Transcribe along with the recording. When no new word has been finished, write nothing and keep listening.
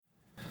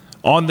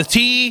On the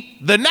tee,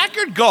 the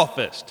knackered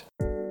golfist.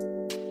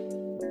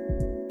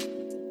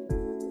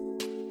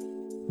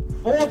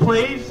 4,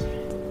 please.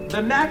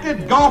 The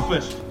knackered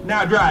golfist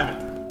now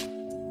driving.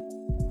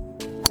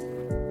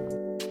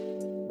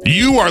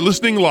 You are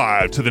listening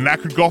live to the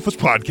Knackered Golfist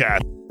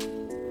Podcast.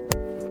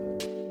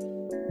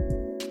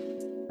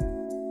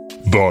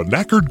 The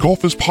Knackered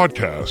Golfist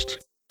Podcast.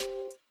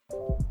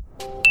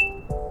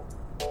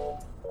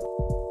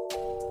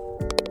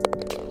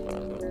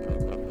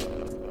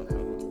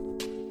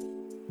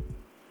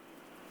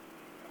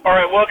 All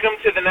right, welcome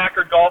to the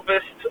Knackered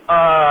Golfist.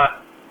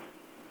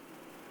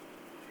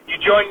 You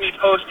joined me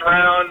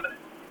post-round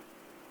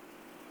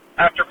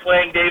after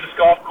playing Davis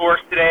Golf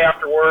Course today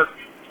after work,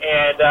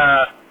 and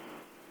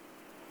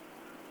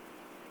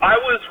I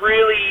was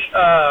really,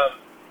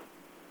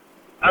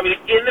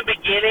 in the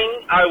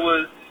beginning, I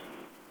was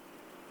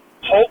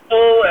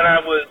hopeful and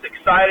I was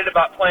excited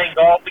about playing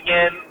golf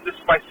again. This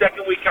is my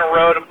second week in a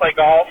row to play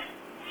golf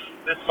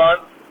this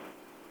month,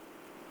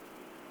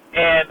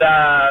 and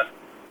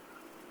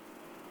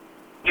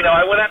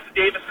I went out to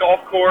Davis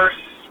Golf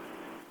Course,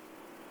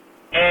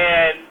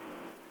 and,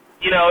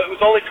 it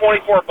was only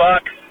 $24,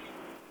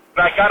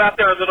 but I got out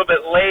there a little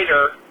bit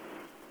later,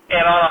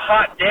 and on a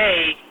hot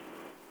day,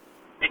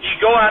 if you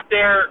go out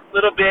there a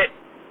little bit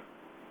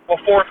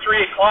before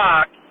 3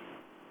 o'clock,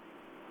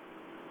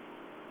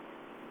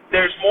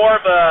 there's more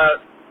of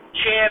a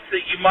chance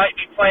that you might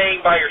be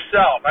playing by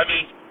yourself. I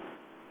mean,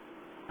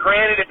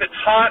 granted, if it's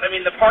hot,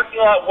 the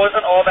parking lot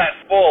wasn't all that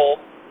full,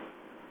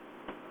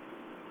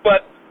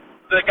 but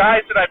the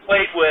guys that I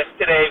played with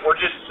today were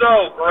just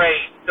so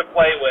great to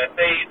play with.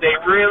 They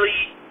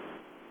really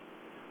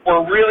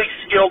were really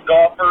skilled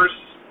golfers,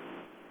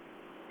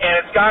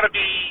 and it's got to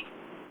be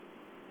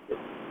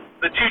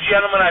the two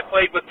gentlemen I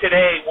played with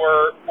today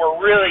were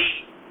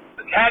really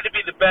had to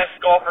be the best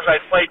golfers I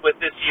played with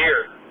this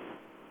year,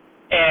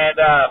 and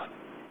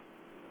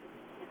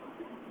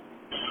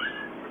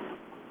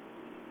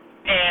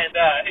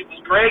it was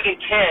Greg and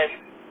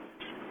Ken.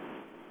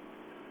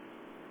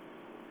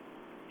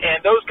 And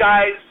those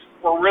guys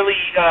were really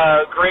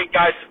great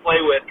guys to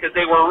play with because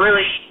they were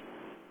really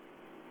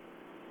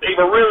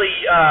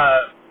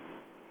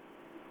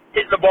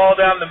hitting the ball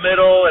down the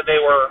middle, and they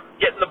were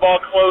getting the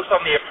ball close on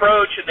the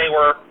approach, and they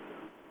were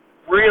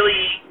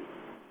really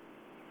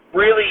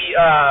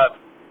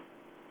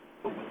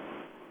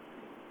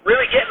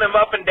getting them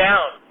up and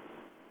down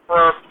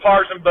for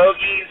pars and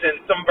bogeys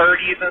and some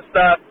birdies and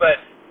stuff. But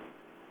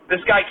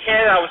this guy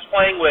Ken I was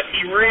playing with,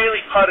 he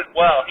really putted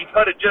well. He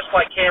putted just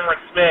like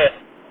Cameron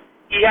Smith.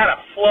 He had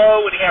a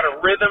flow and he had a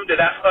rhythm to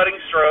that putting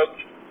stroke,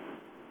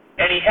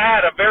 and he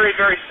had a very,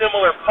 very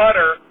similar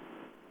putter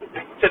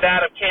to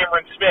that of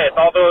Cameron Smith,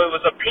 although it was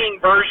a ping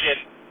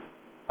version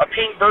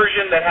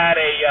that had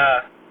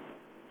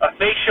a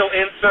facial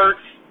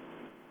insert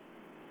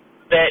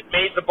that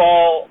made the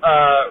ball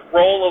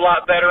roll a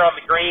lot better on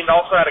the green. It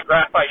also had a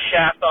graphite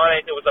shaft on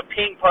it. It was a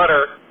ping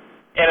putter,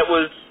 and it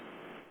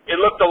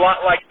looked a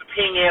lot like the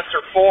Ping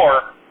Answer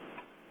 4.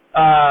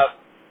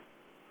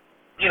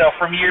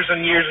 From years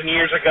and years and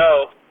years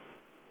ago.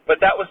 But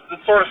that was the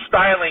sort of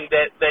styling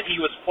that he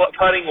was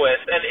putting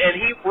with. And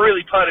he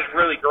really putted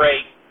really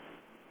great.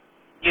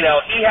 He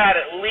had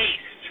at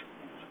least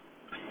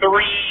 3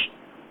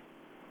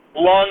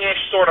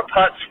 longish sort of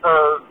putts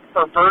for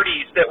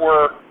birdies that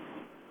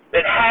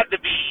had to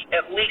be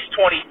at least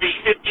 20 feet,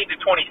 15 to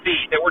 20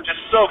 feet, that were just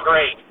so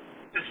great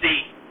to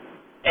see.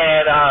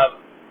 And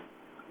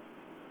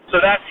so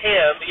that's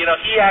him.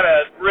 He had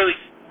a really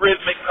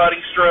rhythmic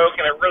putting stroke,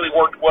 and it really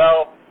worked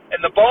well. And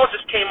the ball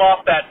just came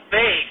off that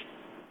face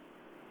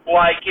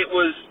like it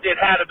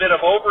had a bit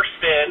of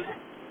overspin,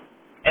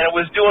 and it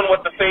was doing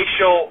what the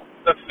facial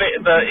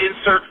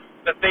insert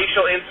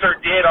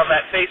did on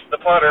that face of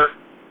the putter,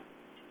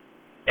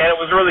 and it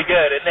was really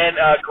good. And then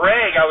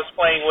Greg I was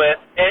playing with,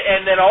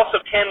 and then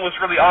also Ken was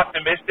really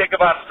optimistic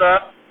about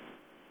stuff.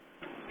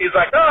 He's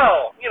like,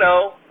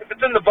 if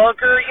it's in the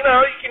bunker, you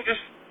can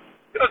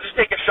it'll just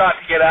take a shot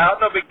to get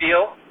out, no big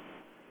deal.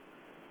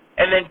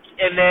 And then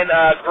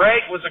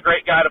Greg was a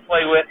great guy to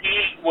play with.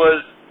 He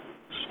was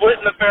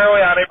splitting the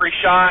fairway on every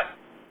shot,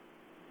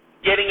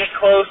 getting it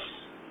close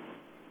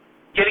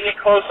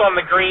on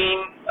the green,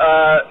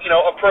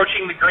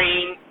 approaching the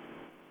green.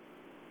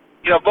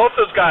 Both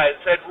those guys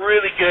had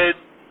really good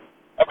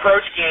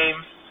approach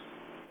games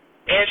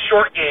and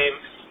short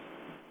games,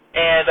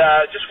 and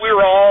we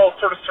were all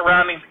sort of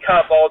surrounding the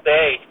cup all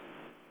day.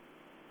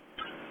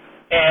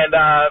 And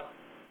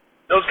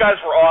those guys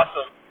were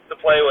awesome to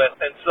play with,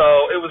 and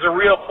so it was a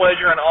real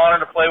pleasure and honor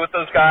to play with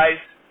those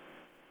guys,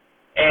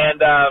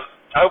 and I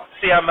hope to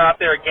see them out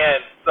there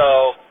again.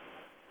 So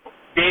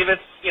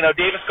Davis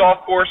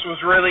Golf Course was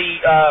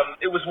really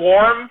it was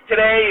warm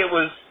today.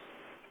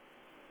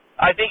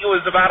 I think it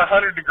was about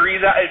 100 degrees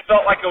out. It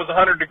felt like it was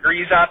 100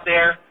 degrees out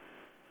there,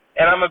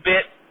 and I'm a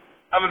bit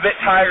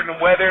tired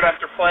and weathered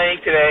after playing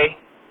today.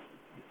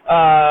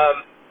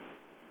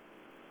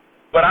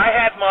 But I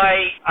had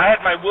my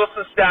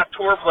Wilson Staff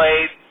Tour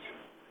blades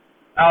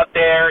out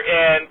there,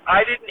 and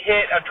I didn't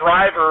hit a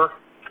driver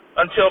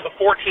until the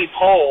 14th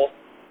hole.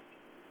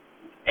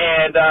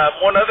 And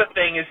one other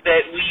thing is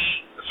that we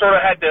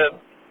had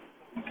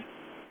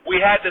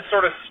to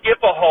sort of skip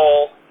a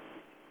hole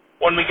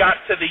when we got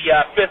to the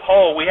 5th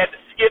hole. We had to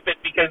skip it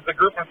because the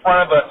group in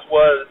front of us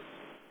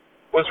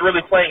was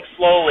really playing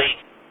slowly.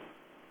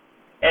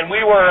 And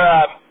we were,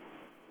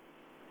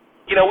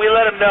 we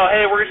let them know,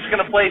 hey, we're just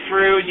going to play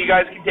through and you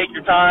guys can take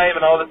your time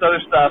and all this other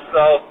stuff.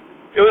 So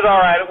it was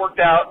all right. It worked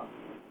out.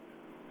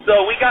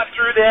 So we got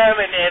through them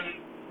and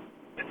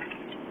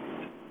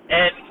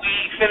we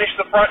finished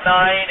the front 9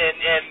 and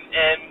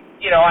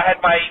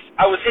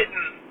I was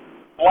hitting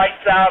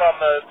lights out on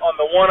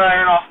the 1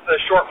 iron off the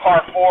short par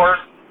 4.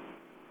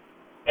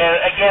 And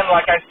again,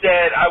 like I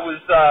said, I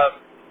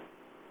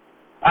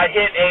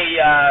hit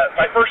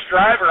my first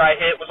driver I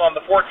hit was on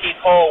the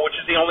 14th hole, which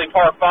is the only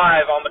par 5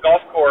 on the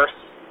golf course.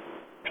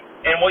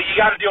 And what you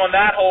got to do on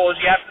that hole is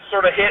you have to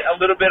sort of hit a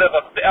little bit of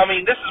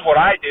this is what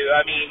I do.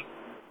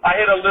 I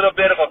hit a little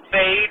bit of a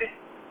fade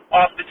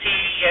off the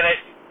tee, and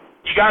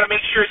you got to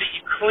make sure that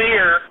you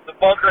clear the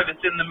bunker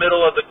that's in the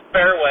middle of the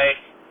fairway.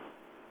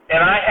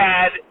 And I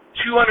had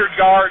 200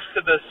 yards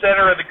to the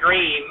center of the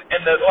green,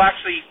 and the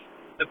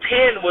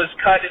pin was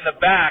cut in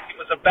the back. It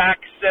was a back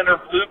center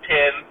blue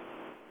pin.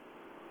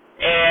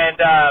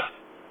 And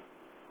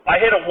I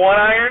hit a 1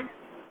 iron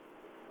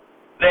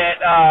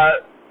that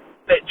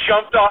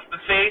jumped off the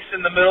face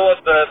in the middle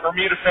of the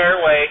Bermuda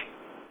fairway,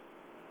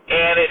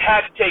 and it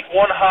had to take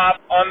 1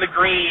 hop on the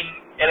green,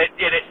 and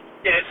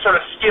it sort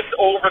of skipped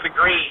over the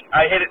green.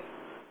 I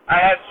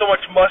had so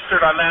much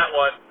mustard on that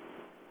one,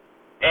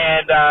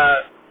 and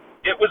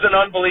it was an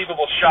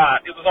unbelievable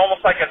shot. It was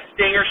almost like a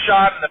stinger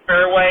shot in the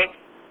fairway,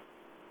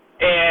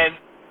 and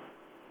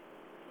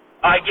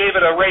I gave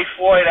it a Ray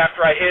Floyd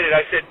after I hit it.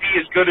 I said, be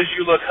as good as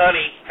you look,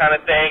 honey, kind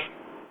of thing.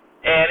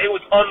 And it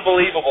was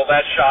unbelievable,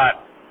 that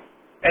shot.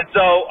 And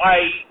so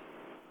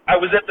I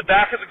was at the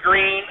back of the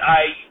green.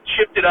 I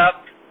chipped it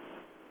up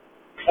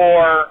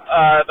for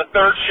the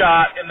 3rd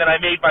shot, and then I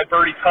made my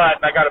birdie putt,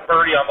 and I got a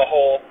birdie on the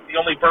hole, the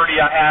only birdie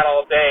I had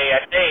all day,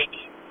 I think.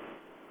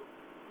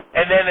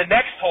 And then the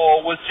next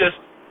hole was just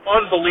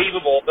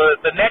unbelievable.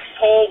 The next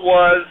hole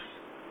was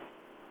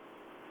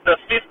the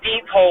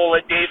 15th hole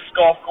at Davis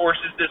Golf Course,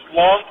 is this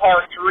long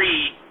par 3.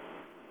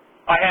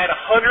 I had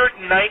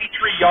 193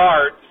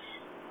 yards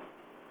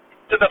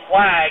to the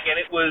flag,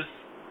 and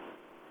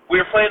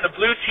we were playing the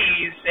blue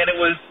tees, and it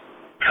was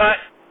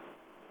cut.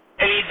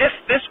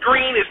 This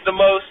green is the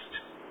most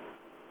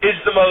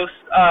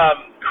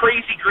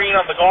crazy green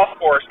on the golf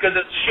course because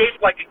it's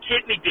shaped like a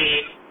kidney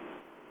bean,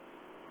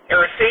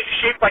 or it's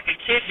shaped like a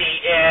kidney,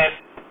 and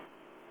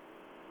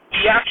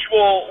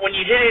when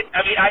you hit it,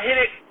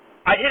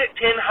 I hit it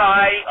pin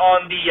high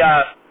on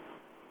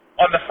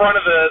the front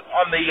of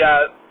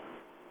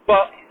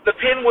the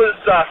pin was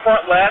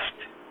front left,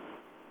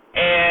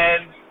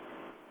 and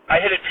I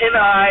hit it pin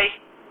high,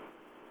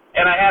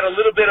 and I had a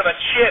little bit of a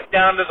chip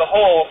down to the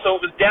hole, so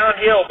it was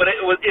downhill, but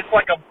it's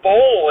like a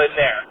bowl in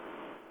there.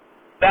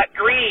 That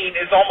green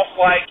is almost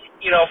like,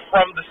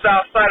 from the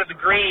south side of the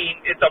green,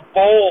 it's a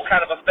bowl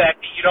kind of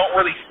effect that you don't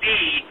really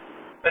see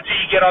until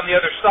you get on the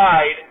other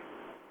side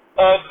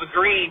of the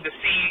green to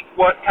see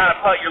what kind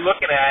of putt you're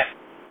looking at.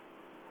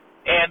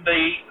 And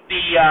the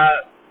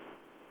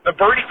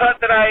birdie putt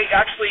that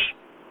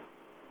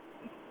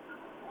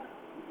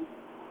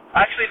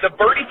the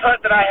birdie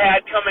putt that I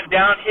had coming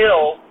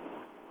downhill,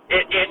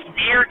 it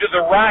veered to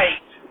the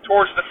right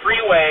towards the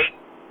freeway,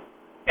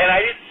 and I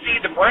didn't see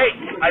the break.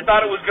 I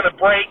thought it was going to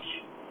break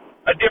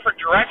a different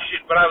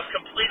direction, but I was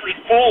completely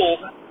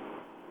fooled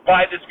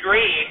by this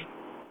green.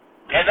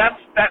 And that's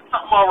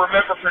something I'll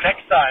remember for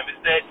next time, is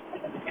that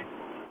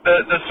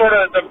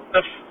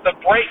the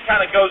break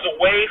kind of goes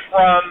away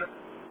from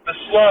the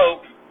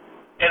slope,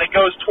 and it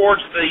goes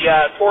towards the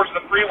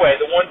freeway,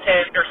 the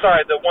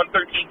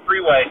 113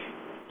 freeway.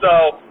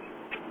 So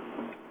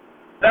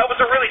that was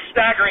a really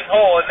staggering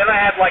hole, and then I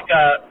had like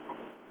a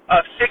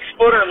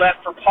 6-footer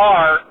left for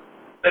par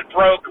that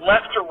broke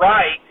left to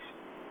right,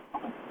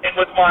 and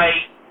with my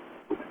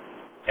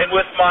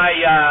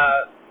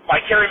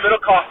Kerry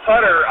Middlecoff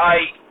putter,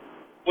 I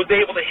was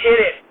able to hit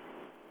it,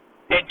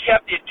 and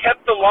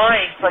kept the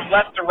line from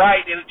left to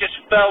right, and it just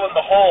fell in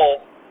the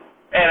hole,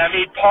 and I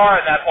made par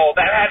in that hole.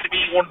 That had to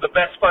be one of the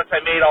best putts I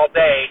made all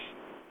day,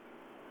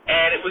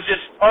 and it was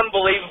just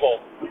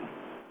unbelievable.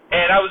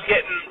 And I don't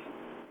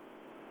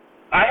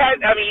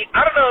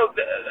know,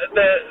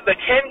 the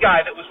Ken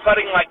guy that was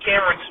putting like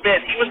Cameron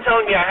Smith, he was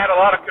telling me I had a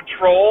lot of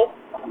control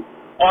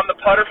on the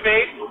putter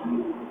face,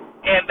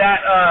 and that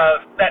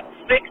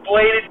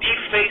thick-bladed,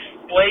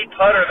 deep-faced blade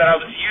putter that I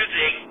was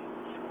using,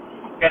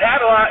 it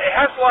has a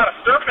lot of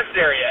surface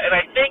area, and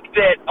I think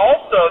that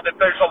also that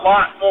there's a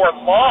lot more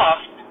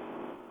loft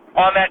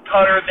on that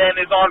putter than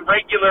is on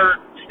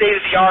regular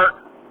state-of-the-art,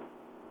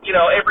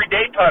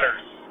 everyday putters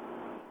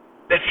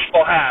that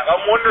people have.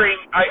 I'm wondering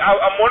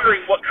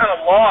what kind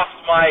of loft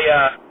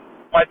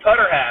my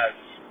putter has,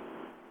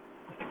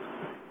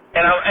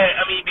 and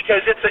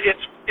because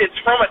it's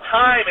from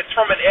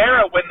an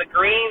era when the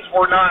greens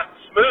were not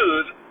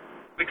smooth.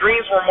 the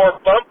greens were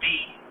more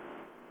bumpy,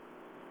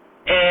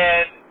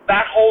 and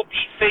that whole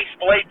deep face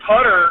blade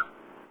putter,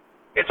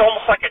 it's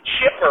almost like a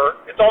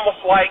chipper. It's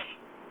almost like,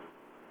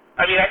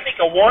 I think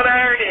a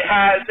 1-iron, it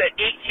has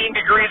 18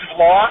 degrees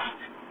of loft.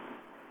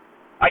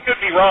 I could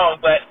be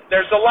wrong, but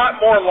there's a lot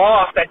more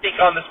loft, I think,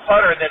 on this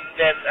putter than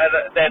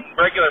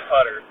regular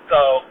putters.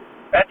 So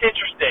that's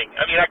interesting.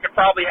 I could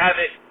probably have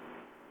it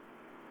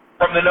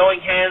from the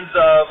knowing hands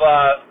of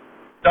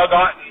Doug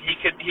Otten.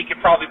 He could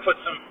probably put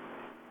some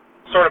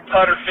sort of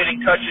putter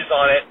fitting touches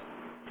on it.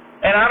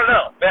 And I don't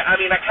know. I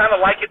kind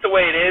of like it the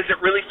way it is. It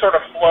really sort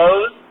of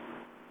flows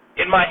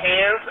in my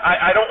hands.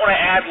 I don't want to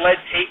add lead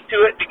tape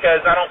to it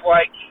because I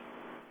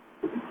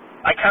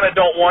kind of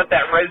don't want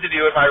that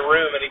residue in my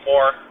room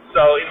anymore.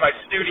 So in my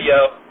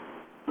studio.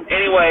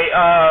 Anyway,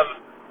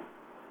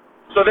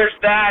 so there's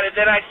that, and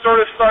then I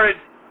sort of started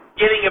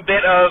getting a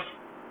bit of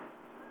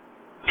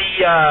the,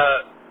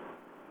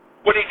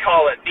 what do you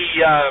call it?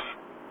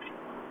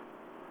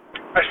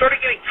 I started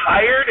getting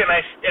tired, and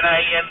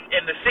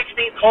in the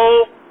 16th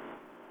hole,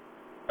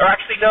 or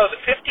actually no,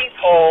 the 15th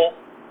hole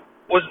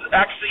was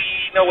actually,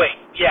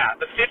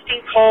 the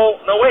 15th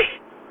hole,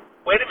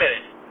 wait a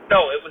minute.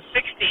 No, it was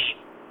 16.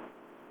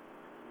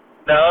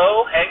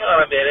 No, hang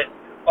on a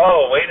minute.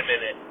 Oh, wait a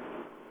minute.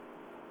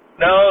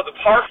 No, the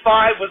par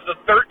 5 was the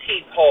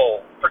 13th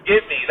hole. Forgive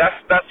me,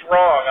 that's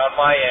wrong on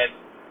my end.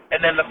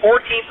 And then the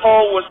 14th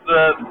hole was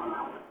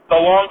the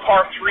long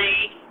par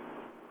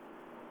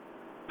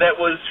 3 that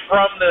was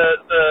from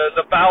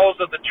the bowels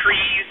of the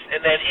trees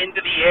and then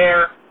into the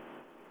air,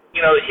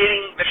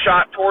 hitting the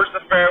shot towards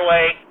the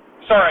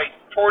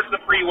towards the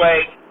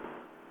freeway.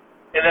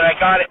 And then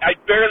I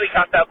barely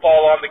got that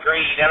ball on the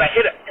green, and I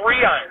hit a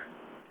 3-iron.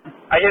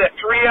 I hit a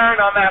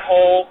 3-iron on that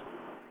hole.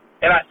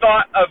 And I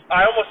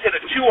almost hit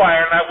a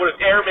 2-iron, and I would have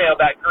airmailed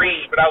that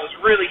green, but I was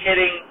really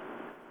hitting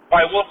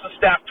my Wilson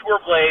Staff Tour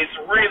blades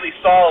really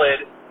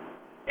solid.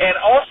 And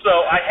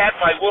also, I had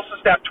my Wilson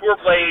Staff Tour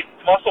blade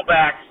muscle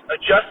backs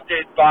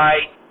adjusted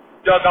by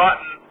Doug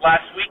Otten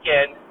last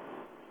weekend,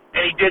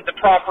 and he did the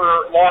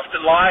proper loft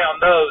and lie on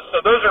those.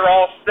 So those are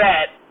all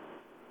set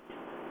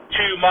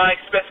to my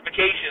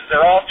specifications.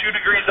 They're all 2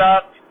 degrees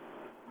up,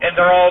 and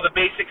they're all the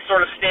basic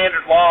sort of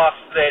standard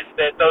lofts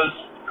that those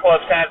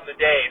clubs had in the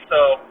day.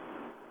 So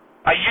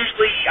I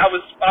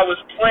was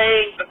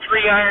playing the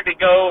 3-iron to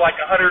go like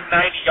 190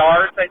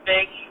 yards, I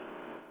think.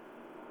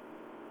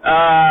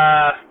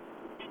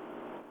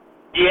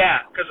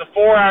 Because the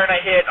 4-iron I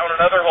hit on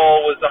another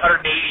hole was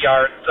 180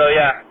 yards. So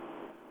yeah,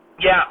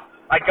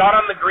 I got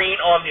on the green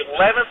on the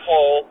 11th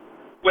hole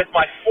with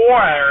my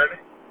 4-iron,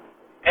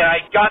 and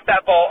I got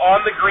that ball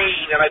on the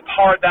green, and I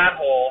parred that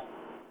hole,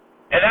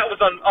 and that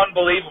was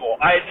unbelievable.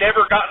 I had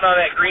never gotten on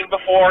that green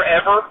before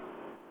ever,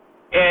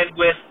 and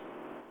with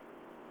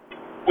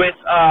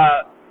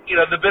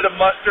the bit of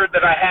mustard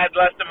that I had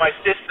left in my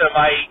system,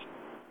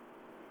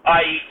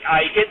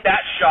 I hit that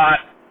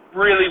shot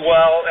really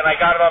well, and I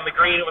got it on the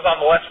green. It was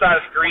on the left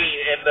side of the green,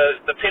 and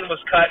the pin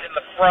was cut in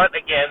the front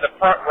again, the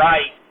front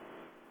right,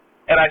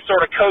 and I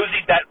sort of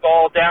cozied that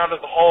ball down to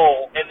the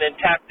hole and then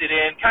tapped it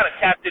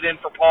in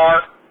for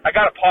par. I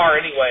got a par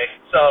anyway,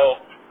 so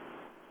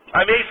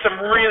I made some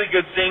really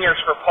good zingers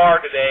for par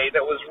today.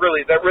 That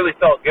really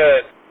felt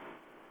good.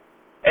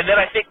 And then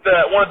I think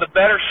one of the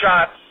better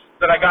shots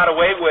that I got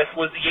away with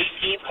was the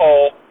 18th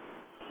hole.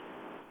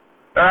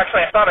 Or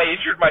actually, I thought I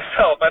injured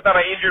myself. I thought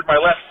I injured my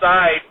left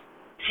side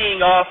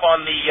teeing off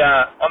on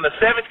the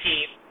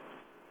 17th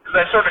because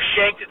I sort of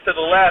shanked it to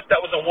the left.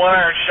 That was a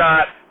 1-iron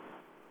shot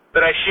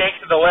that I shanked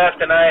to the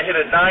left, and I hit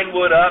a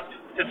 9-wood up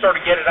to sort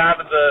of get it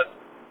out of the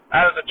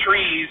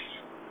trees,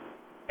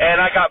 and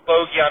I got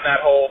bogey on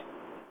that hole.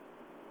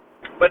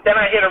 But then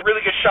I hit a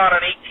really good shot on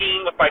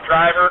 18 with my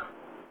driver,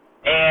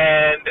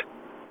 and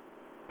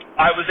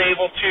I was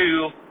able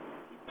to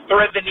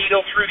thread the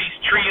needle through these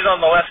trees on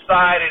the left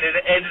side, and it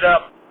ended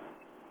up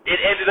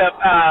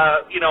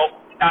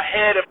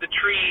ahead of the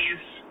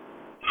trees,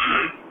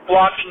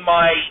 blocking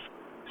my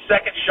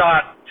second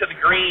shot to the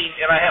green,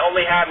 and I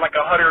only had like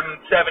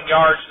 107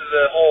 yards to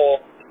the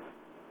hole,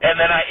 and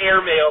then I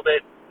airmailed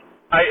it.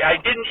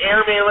 I didn't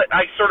airmail it.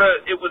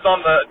 It was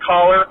on the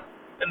collar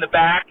in the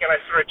back, and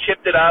I sort of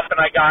chipped it up, and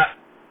I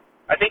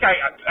think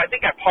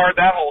I parred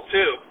that hole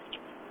too.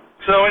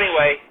 So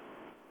anyway,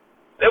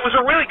 it was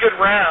a really good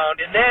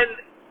round, and then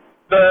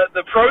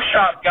the pro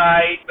shop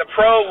guy, the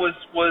pro was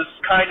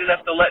kind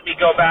enough to let me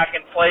go back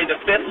and play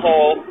the 5th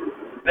hole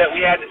that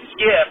we had to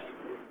skip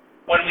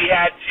when we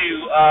had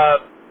to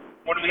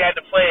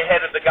play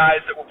ahead of the guys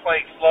that were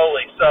playing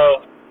slowly.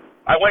 So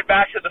I went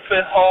back to the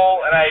 5th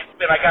hole, and I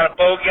got a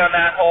bogey on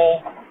that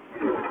hole,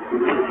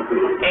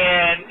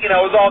 and it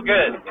was all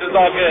good. It was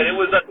all good.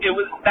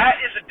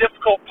 That is a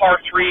difficult par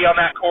 3 on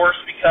that course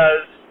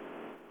because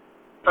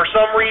for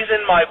some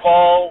reason my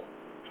ball,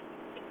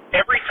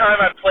 every time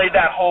I played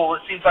that hole,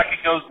 it seems like it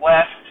goes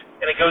left,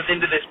 and it goes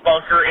into this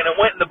bunker, and it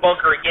went in the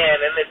bunker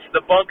again, and it's the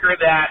bunker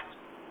that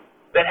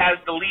has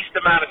the least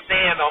amount of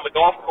sand on the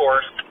golf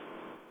course.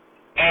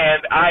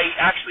 And I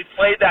actually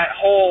played that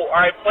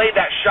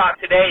shot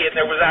today, and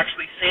there was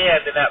actually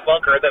sand in that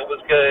bunker that was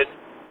good.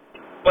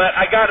 But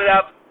I got it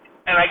up,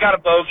 and I got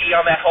a bogey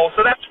on that hole,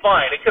 so that's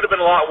fine. It could have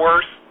been a lot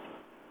worse.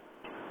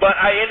 But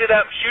I ended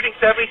up shooting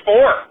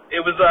 74.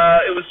 It was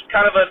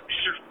kind of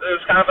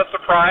a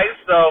surprise.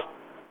 So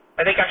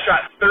I think I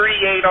shot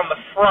 38 on the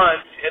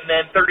front and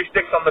then 36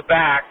 on the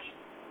back,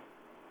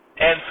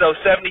 and so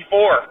 74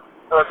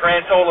 for a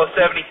grand total of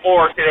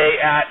 74 today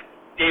at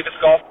Davis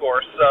Golf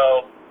Course.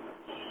 So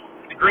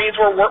the greens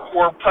were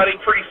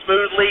putting pretty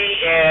smoothly,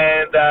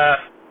 and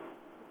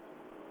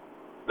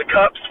the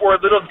cups were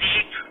a little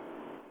deep,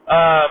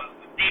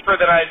 deeper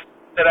than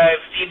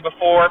I've seen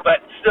before, but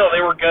still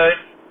they were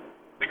good.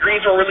 The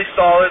greens were really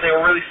solid, they were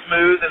really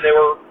smooth, and they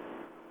were,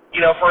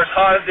 for as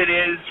hot as it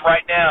is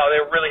right now, they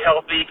were really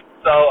healthy.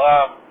 So,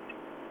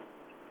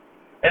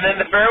 and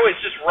then the fairways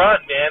just run,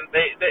 man.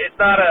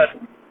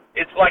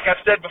 It's like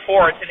I've said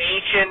before, it's an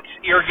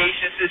ancient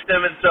irrigation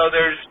system, and so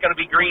there's going to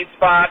be green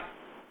spots,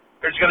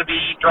 there's going to be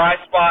dry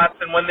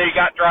spots, and when they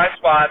got dry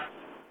spots,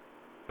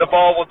 the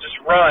ball will just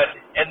run.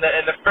 And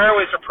the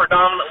fairways are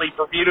predominantly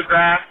Bermuda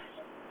grass.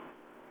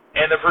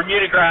 And the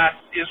Bermuda grass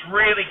is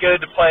really good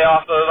to play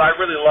off of. I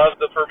really love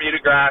the Bermuda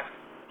grass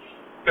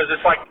because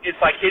it's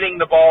like hitting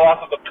the ball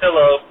off of a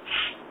pillow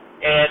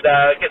and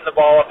getting the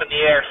ball up in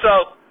the air.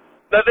 So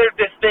the other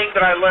thing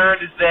that I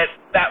learned is that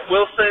I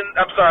was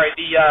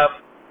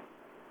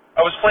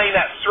playing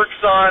that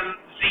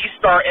Srixon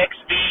Z-Star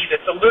XV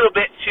that's a little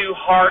bit too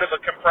hard of a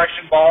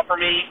compression ball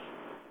for me,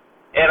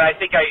 and I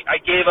think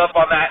I gave up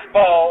on that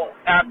ball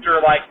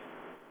after like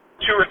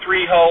 2 or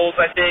 3 holes,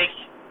 I think.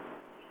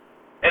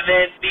 And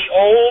then the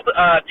old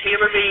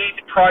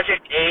TaylorMade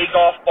Project A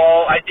golf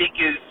ball, I think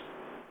is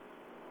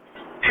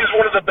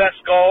one of the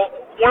best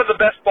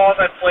balls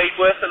I've played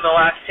with in the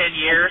last 10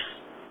 years.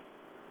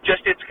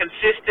 Just it's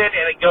consistent,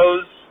 and it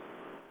goes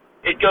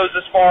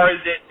as far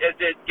as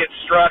it gets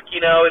struck.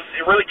 It's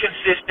really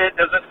consistent.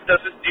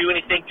 Doesn't do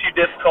anything too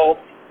difficult.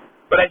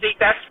 But I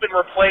think that's been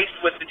replaced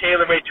with the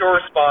TaylorMade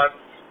Tour Response,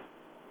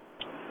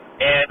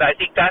 and I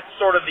think that's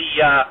sort of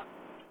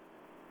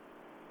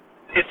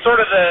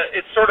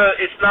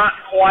it's not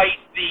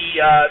quite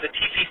the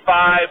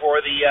TP5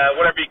 or the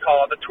whatever you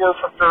call it, the Tour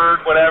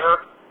Preferred,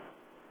 whatever.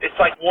 It's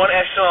like one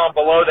echelon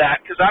below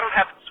that because I don't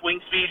have the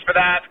swing speed for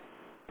that,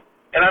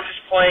 and I'm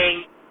just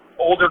playing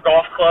older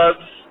golf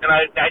clubs, and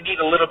I need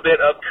a little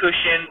bit of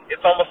cushion.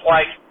 It's almost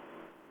like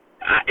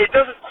it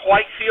doesn't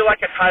quite feel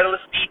like a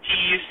Titleist DT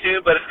used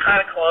to, but it's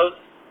kind of close.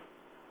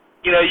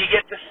 You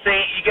get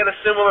a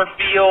similar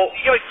feel.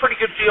 You get a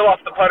pretty good feel off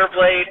the putter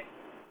blade,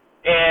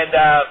 and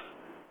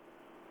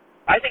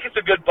I think it's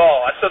a good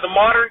ball. So the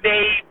modern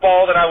day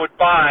ball that I would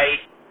buy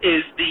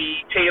is the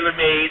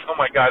TaylorMade. Oh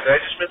my God, did I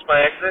just miss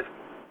my exit?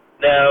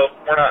 No,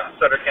 we're not in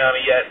Sutter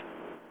County yet.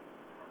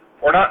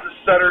 We're not in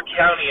Sutter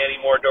County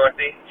anymore,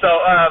 Dorothy. So,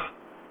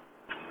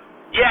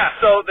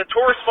 so the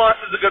Tour Response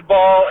is a good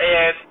ball,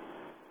 and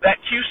that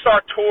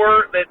Q-Star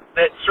Tour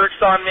that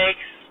Srixon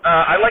makes,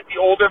 I like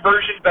the older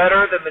version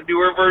better than the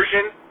newer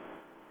version.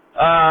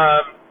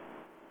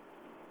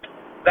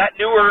 That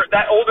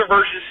older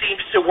version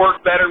seems to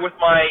work better with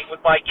my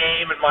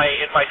game and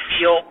my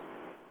feel.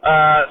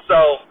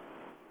 So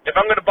if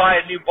I'm going to buy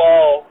a new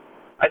ball,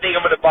 I think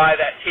I'm going to buy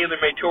that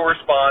TaylorMade Tour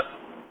Response.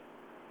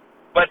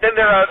 But then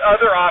there are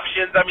other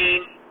options. I mean,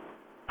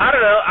 I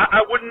don't know.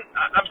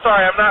 I'm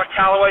sorry, I'm not a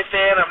Callaway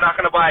fan. I'm not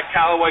going to buy a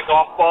Callaway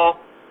golf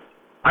ball.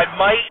 I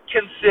might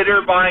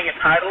consider buying a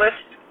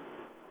Titleist.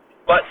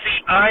 But see,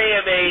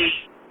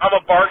 I'm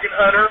a bargain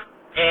hunter,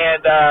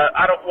 and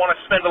I don't want to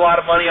spend a lot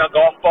of money on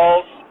golf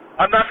balls.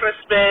 I'm not going to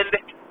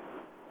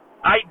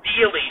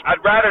ideally,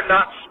 I'd rather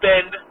not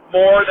spend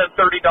more than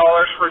 $30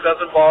 for a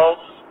dozen balls.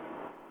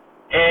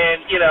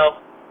 And,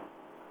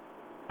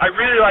 I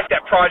really like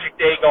that Project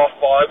A golf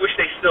ball. I wish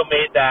they still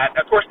made that.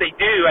 Of course they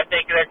do. I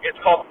think it's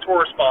called the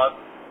Tour Response.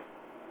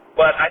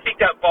 But I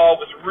think that ball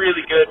was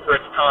really good for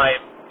its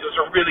time. It was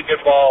a really good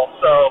ball.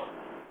 So,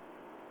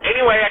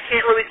 anyway, I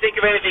can't really think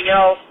of anything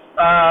else.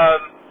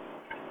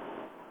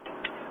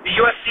 The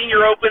U.S.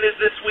 Senior Open is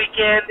this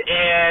weekend,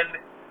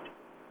 and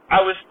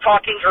I was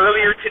talking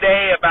earlier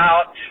today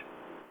about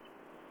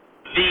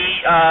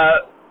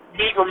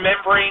me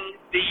remembering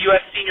the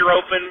U.S. Senior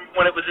Open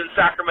when it was in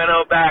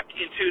Sacramento back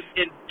in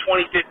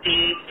 2015,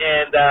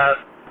 and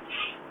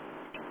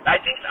I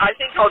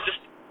think I'll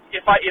just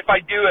if I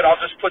do it, I'll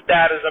just put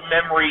that as a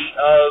memory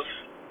of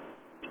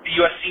the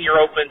U.S. Senior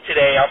Open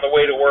today on the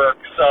way to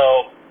work.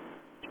 So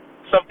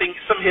some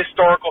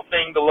historical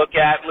thing to look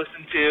at,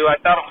 listen to. I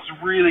thought it was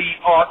really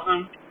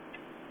awesome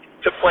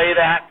to play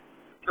that,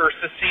 or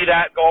to see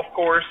that golf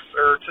course,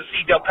 or to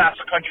see Del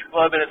Paso Country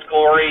Club in its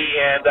glory,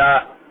 and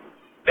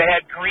they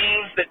had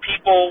greens that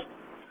people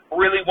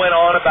really went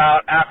on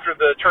about after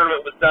the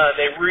tournament was done.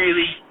 They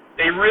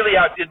really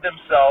outdid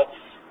themselves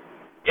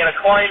in a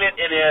climate,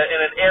 in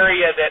an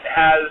area that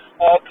has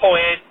all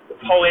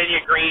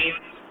Poania greens.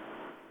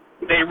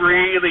 They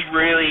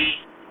really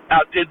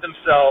outdid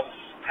themselves,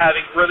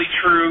 having really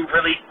true,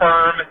 really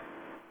firm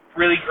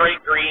really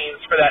great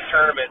greens for that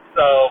tournament.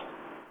 So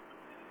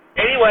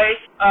anyway,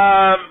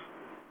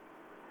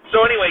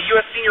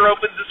 U.S. Senior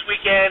Opens this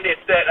weekend.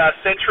 It's at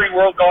Century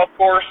World Golf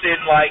Course in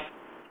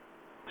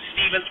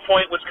Stevens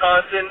Point,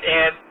 Wisconsin,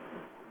 and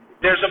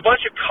there's a bunch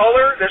of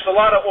color. There's a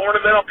lot of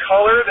ornamental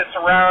color that's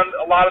around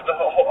a lot of the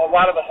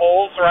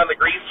holes around the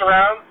green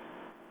surrounds,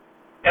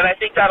 and I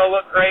think that'll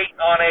look great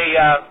on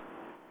a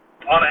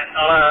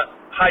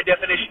high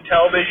definition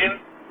television.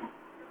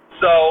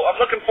 So I'm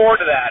looking forward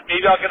to that.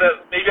 Maybe I'll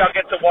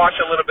get to watch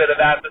a little bit of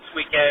that this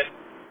weekend.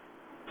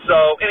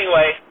 So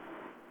anyway,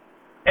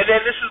 and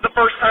then this is the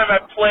first time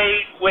I've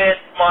played with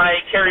my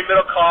Kerry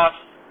Middlecoff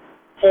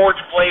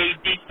Forge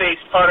Blade Deep Face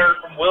putter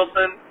from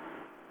Wilson,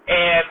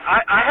 and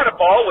I had a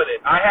ball with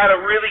it. I had a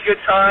really good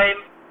time.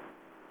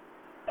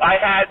 I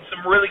had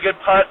some really good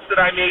putts that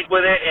I made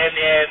with it,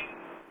 and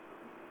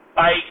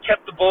I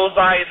kept the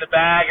bullseye in the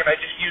bag, and I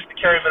just used the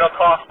Kerry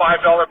Middlecoff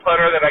 $5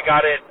 putter that I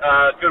got at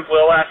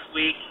Goodwill last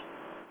week,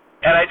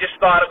 and I just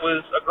thought it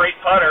was a great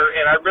putter,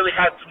 and I really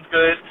had some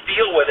good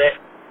feel with it.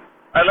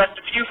 I left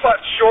a few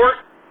putts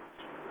short,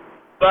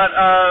 but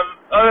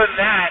other than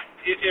that,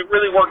 it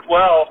really worked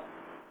well.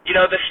 You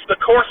know, the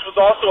course was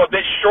also a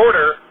bit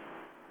shorter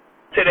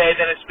today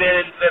than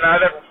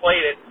I've ever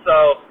played it,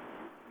 so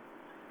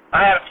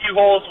I had a few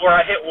holes where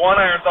I hit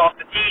 1-irons off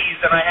the tees,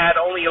 and I had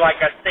only like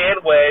a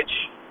sand wedge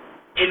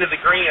into the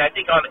green. I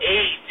think on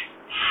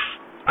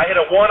 8, I hit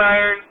a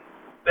 1-iron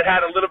that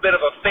had a little bit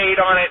of a fade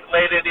on it,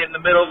 laid it in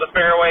the middle of the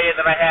fairway, and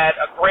then I had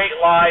a great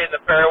lie in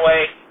the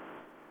fairway,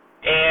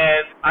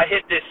 and I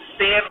hit this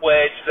sand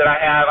wedge that I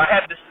have. I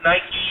had this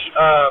Nike,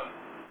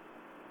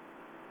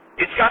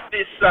 it's got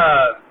this,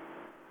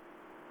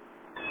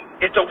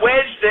 it's a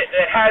wedge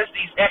that has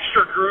these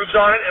extra grooves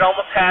on it. It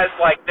almost has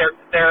like their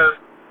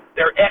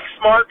X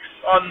marks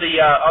on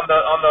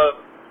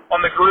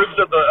the grooves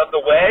of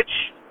the wedge.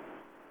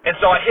 And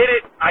so I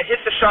hit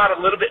the shot a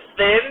little bit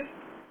thin,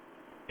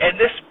 and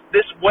this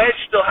wedge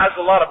still has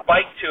a lot of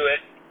bite to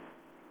it,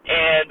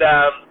 and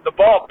the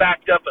ball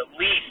backed up at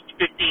least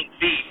 15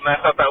 feet, and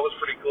I thought that was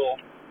pretty cool.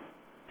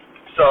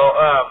 So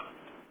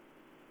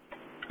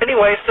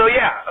anyway, so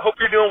yeah, I hope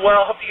you're doing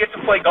well. Hope you get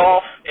to play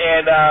golf,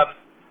 and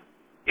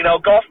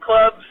golf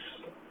clubs.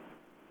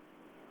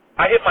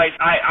 I didn't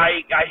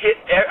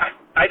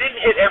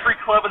hit every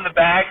club in the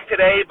bag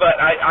today, but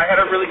I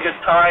had a really good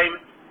time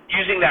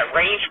using that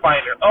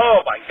rangefinder.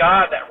 Oh my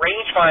God, that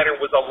rangefinder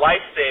was a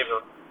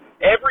lifesaver.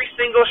 Every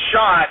single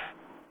shot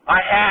I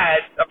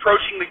had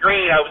approaching the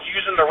green, I was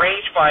using the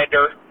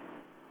rangefinder,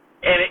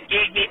 and it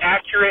gave me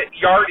accurate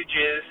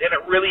yardages, and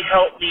it really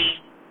helped me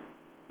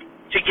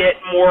to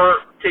get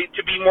more,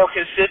 to be more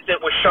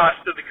consistent with shots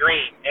to the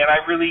green. And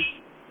I'm really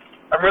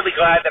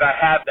glad that I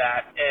have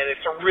that, and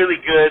it's a really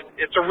good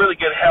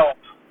help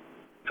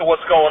to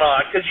what's going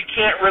on, because you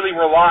can't really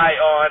rely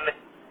on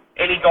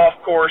any golf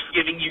course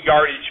giving you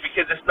yardage,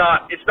 because it's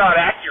not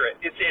accurate.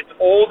 It's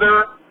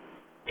older,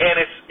 and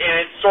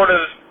it's sort of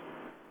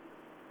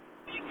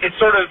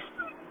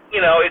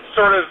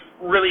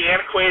really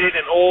antiquated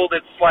and old.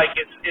 It's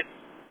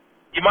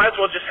you might as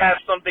well just have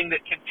something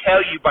that can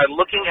tell you by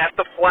looking at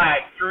the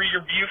flag through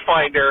your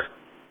viewfinder,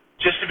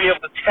 just to be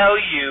able to tell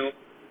you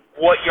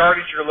what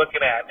yardage you're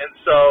looking at. And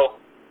so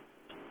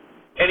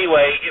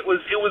anyway, it was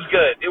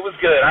good. It was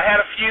good. I had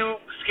a few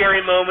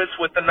scary moments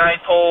with the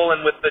 9th hole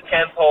and with the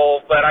 10th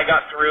hole, but I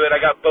got through it. I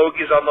got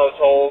bogeys on those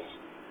holes.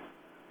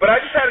 But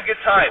I just had a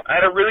good time. I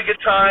had a really good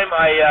time.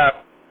 I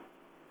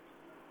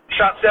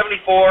shot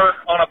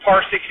 74 on a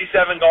par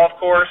 67 golf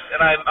course, and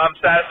I'm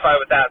satisfied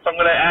with that. So I'm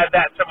going to add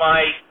that to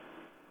my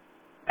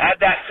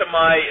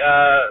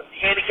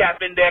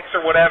handicap index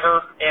or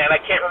whatever, and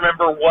I can't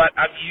remember what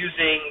I'm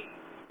using.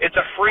 It's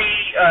a free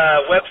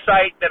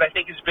website that I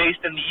think is based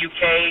in the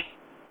UK,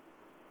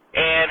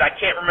 and I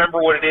can't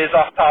remember what it is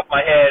off the top of my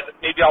head.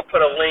 Maybe I'll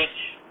put a link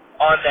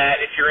on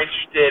that if you're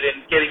interested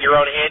in getting your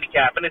own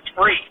handicap, and it's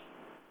free.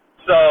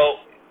 So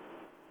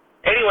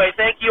anyway,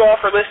 thank you all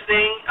for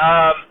listening.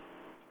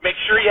 Make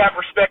sure you have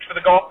respect for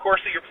the golf course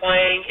that you're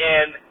playing,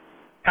 and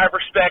have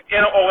respect.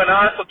 And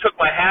I also took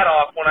my hat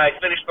off when I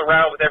finished the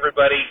round with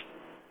everybody.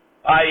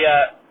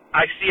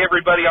 I see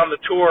everybody on the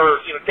tour,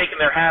 taking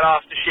their hat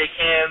off to shake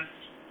hands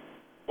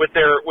with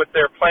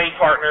their playing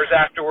partners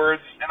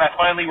afterwards, and I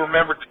finally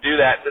remembered to do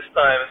that this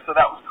time, and so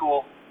that was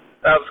cool.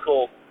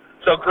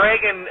 So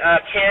Greg and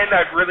Ken,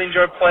 I've really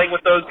enjoyed playing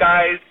with those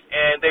guys,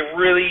 and they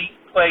really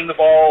playing the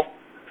ball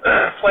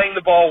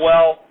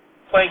well,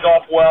 playing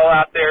golf well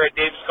out there at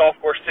Davis Golf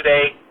Course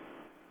today.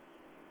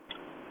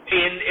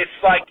 And it's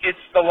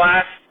the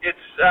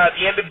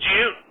end of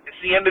June.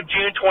 It's the end of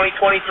June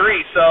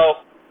 2023,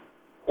 so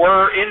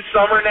we're in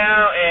summer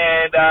now,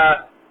 and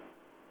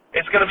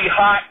it's going to be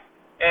hot,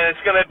 and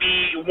it's going to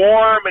be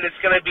warm, and it's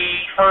going to be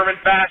firm and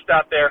fast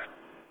out there.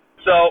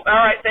 So, all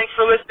right, thanks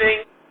for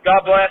listening.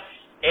 God bless.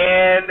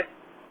 And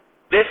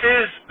this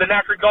is the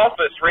Knackered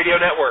Golfist Radio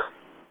Network.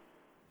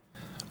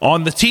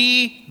 On the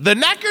tee, the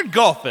Knackered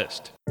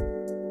Golfist.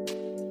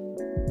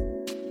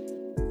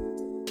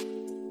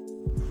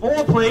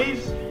 4,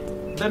 please.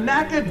 The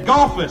Knackered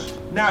Golfist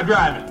now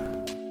driving.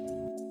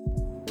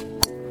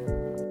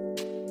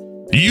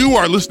 You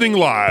are listening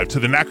live to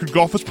the Knackered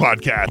Golfers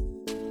Podcast.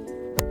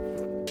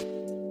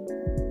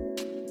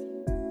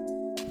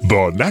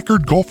 The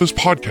Knackered Golfers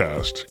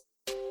Podcast.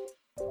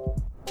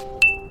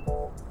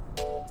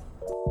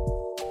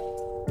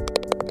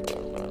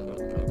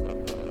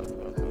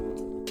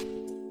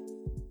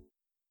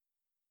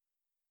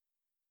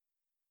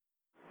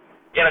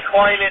 In a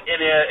climate,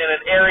 in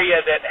an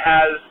area that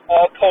has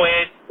all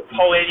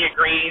Poania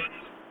greens.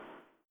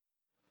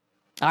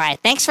 All right,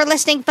 thanks for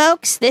listening,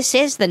 folks. This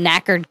is the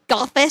Knackered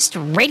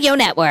Golfist Radio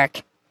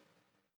Network.